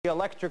The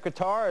electric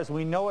guitar as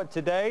we know it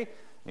today.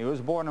 He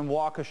was born in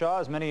Waukesha,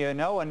 as many of you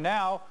know, and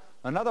now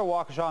another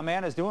Waukesha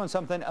man is doing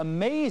something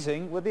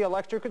amazing with the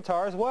electric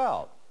guitar as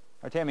well.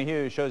 Our Tammy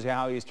Hughes shows you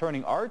how he's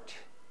turning art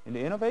into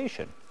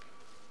innovation.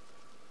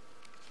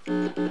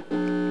 It's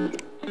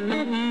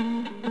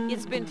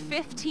been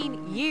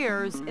 15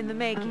 years in the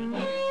making.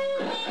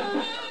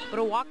 But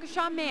a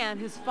Waukesha man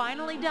has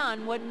finally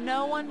done what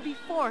no one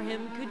before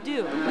him could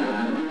do.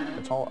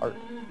 It's all art.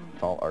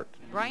 It's all art.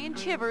 Brian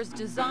Chivers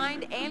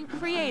designed and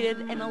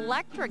created an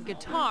electric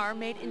guitar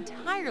made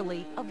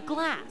entirely of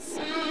glass.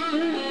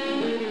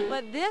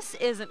 But this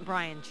isn't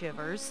Brian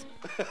Chivers.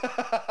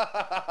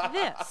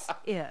 This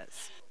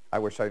is. I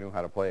wish I knew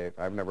how to play it.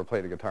 I've never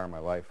played a guitar in my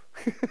life.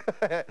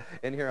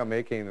 And here I'm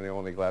making the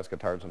only glass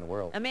guitars in the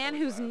world. A man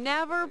who's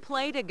never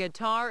played a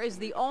guitar is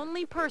the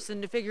only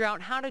person to figure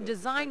out how to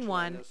design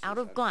one out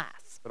of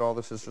glass. But all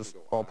this is just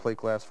all plate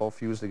glass, all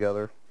fused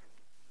together.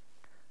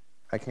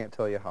 I can't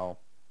tell you how.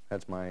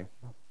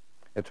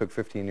 It took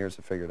 15 years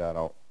to figure that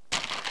out.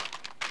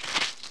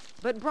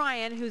 But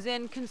Brian, who's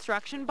in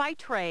construction by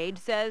trade,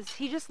 says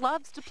he just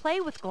loves to play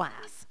with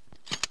glass.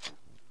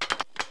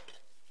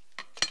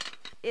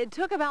 It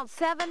took about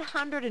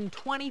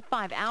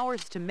 725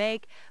 hours to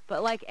make,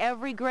 but like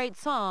every great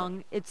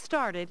song, it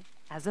started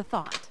as a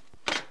thought.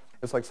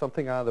 It's like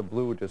something out of the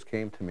blue just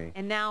came to me.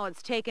 And now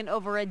it's taken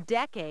over a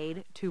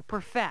decade to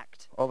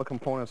perfect. All the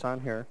components on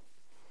here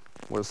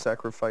was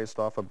sacrificed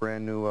off a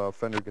brand new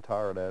Fender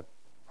guitar that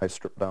I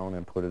stripped down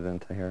and put it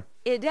into here.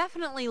 It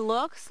definitely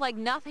looks like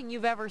nothing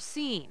you've ever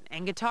seen,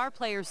 and guitar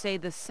players say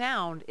the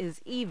sound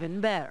is even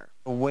better.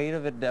 The weight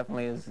of it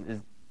definitely is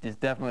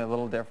definitely a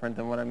little different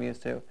than what I'm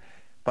used to,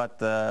 but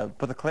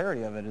the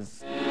clarity of it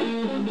is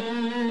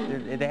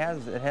it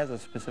has a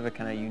specific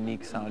kind of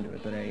unique sound to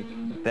it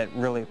that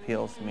really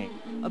appeals to me.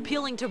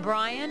 Appealing to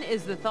Brian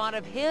is the thought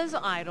of his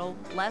idol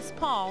Les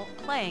Paul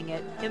playing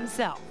it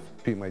himself.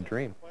 It'd be my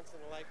dream.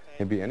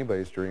 It'd be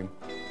anybody's dream.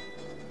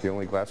 The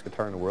only glass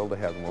guitar in the world to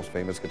have the most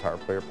famous guitar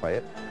player play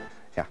it.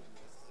 Yeah,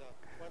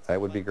 that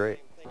would be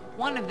great.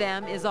 One of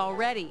them is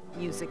already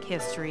music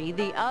history.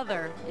 The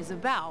other is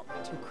about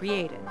to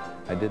create it.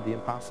 I did the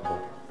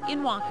impossible.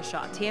 In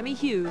Waukesha, Tammy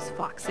Hughes,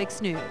 Fox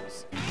 6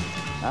 News.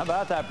 How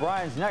about that?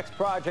 Brian's next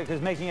project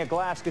is making a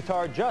glass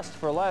guitar just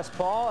for Les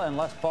Paul, and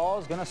Les Paul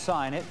is going to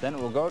sign it. Then it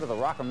will go to the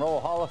Rock and Roll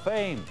Hall of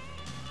Fame.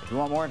 If you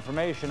want more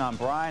information on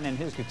Brian and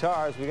his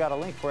guitars, we got a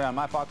link for you on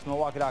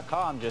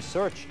myfoxmilwaukee.com. Just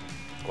search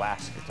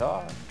glass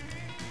guitar.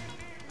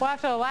 Well,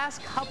 after the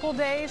last couple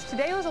days,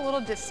 today was a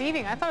little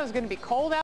deceiving. I thought it was going to be cold out.